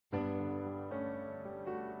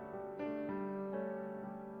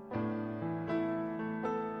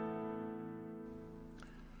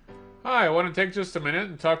Hi, I want to take just a minute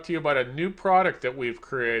and talk to you about a new product that we've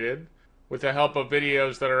created with the help of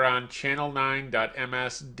videos that are on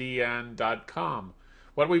channel9.msdn.com.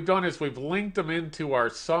 What we've done is we've linked them into our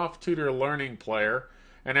Soft Tutor Learning Player,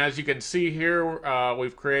 and as you can see here,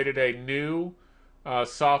 we've created a new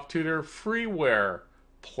Soft Tutor freeware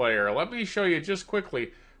player. Let me show you just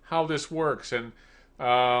quickly how this works, and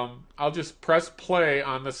I'll just press play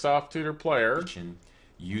on the Soft Tutor player.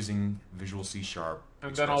 Using Visual C Sharp.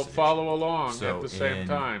 And then I'll follow along at the same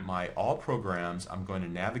time. In my all programs, I'm going to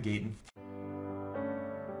navigate and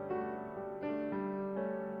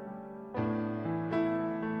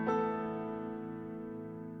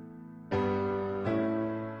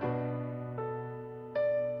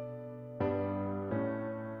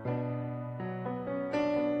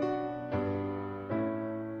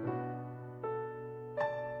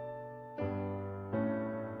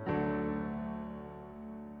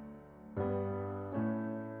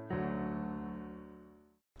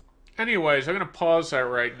Anyways, I'm going to pause that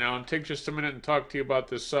right now and take just a minute and talk to you about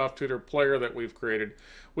this Soft Tutor player that we've created.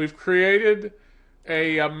 We've created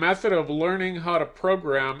a method of learning how to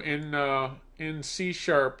program in C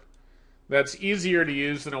Sharp that's easier to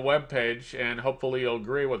use than a web page, and hopefully you'll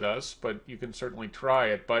agree with us, but you can certainly try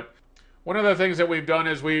it. But one of the things that we've done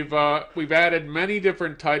is we've added many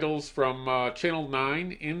different titles from Channel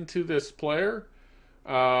 9 into this player.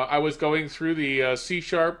 I was going through the C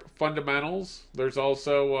Sharp fundamentals. There's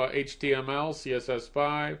also HTML,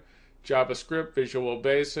 CSS5, JavaScript, Visual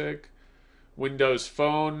Basic, Windows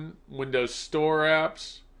Phone, Windows Store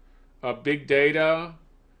apps, big data,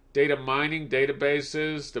 data mining,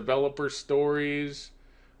 databases, developer stories,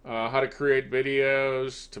 how to create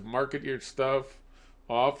videos, to market your stuff,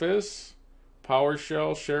 Office,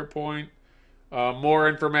 PowerShell, SharePoint, more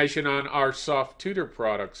information on our Soft Tutor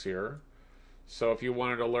products here. So if you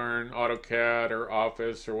wanted to learn AutoCAD or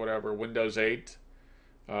Office or whatever, Windows 8,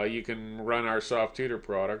 you can run our Soft Tutor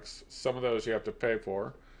products. Some of those you have to pay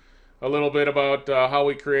for. A little bit about how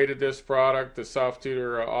we created this product, the Soft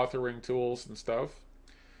Tutor authoring tools and stuff.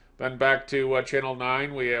 Then back to Channel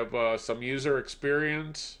 9, we have some user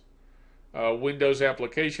experience, Windows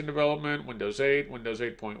application development, Windows 8, Windows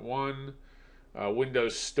 8.1,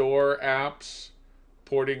 Windows Store apps,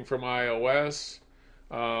 porting from iOS,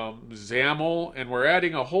 XAML, and we're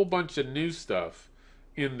adding a whole bunch of new stuff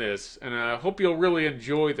in this, and I hope you'll really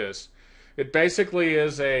enjoy this. It basically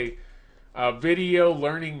is a video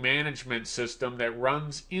learning management system that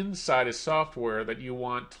runs inside a software that you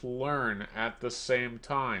want to learn at the same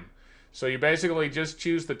time. So you basically just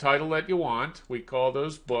choose the title that you want. We call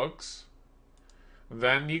those books.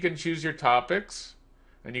 Then you can choose your topics,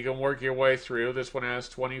 and you can work your way through. This one has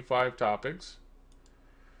 25 topics.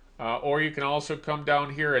 Or you can also come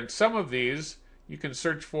down here, and some of these you can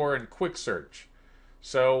search for in quick search.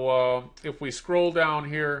 So if we scroll down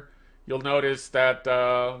here, you'll notice that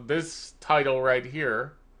this title right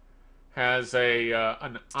here has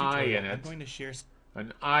an I in it. I'm going to share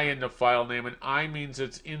an I in the file name, and I means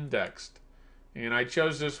it's indexed. And I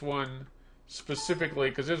chose this one specifically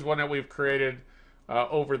because this is one that we've created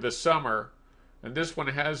over the summer, and this one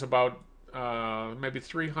has about maybe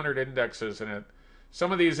 300 indexes in it.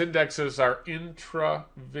 Some of these indexes are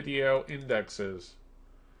intra-video indexes.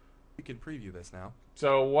 You can preview this now.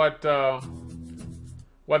 So what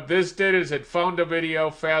this did is it found a video,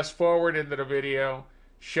 fast forward into the video,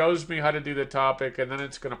 shows me how to do the topic, and then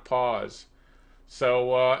it's going to pause.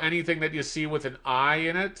 So anything that you see with an I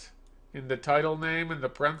in it, in the title name, in the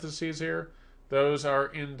parentheses here, those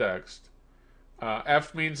are indexed.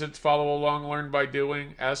 F means it's follow along, learn by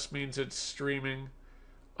doing. S means it's streaming.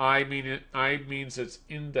 I means it's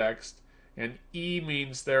indexed, and E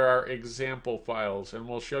means there are example files, and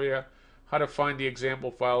we'll show you how to find the example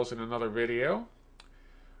files in another video.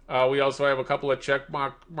 We also have a couple of check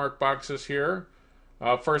mark boxes here.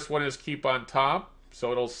 First one is keep on top,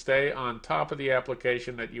 so it'll stay on top of the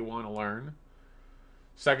application that you want to learn.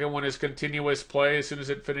 Second one is continuous play. As soon as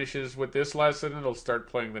it finishes with this lesson, it'll start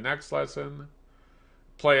playing the next lesson.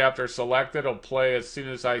 Play after selected, it'll play as soon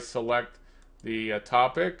as I select the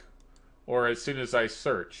topic, or as soon as I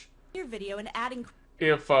search. Your video and adding.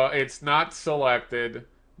 If it's not selected,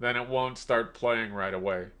 then it won't start playing right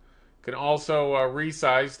away. You can also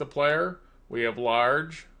resize the player. We have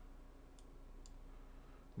large,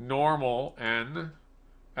 normal, N,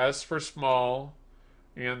 S for small,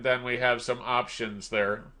 and then we have some options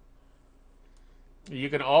there. You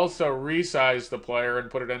can also resize the player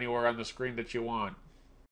and put it anywhere on the screen that you want.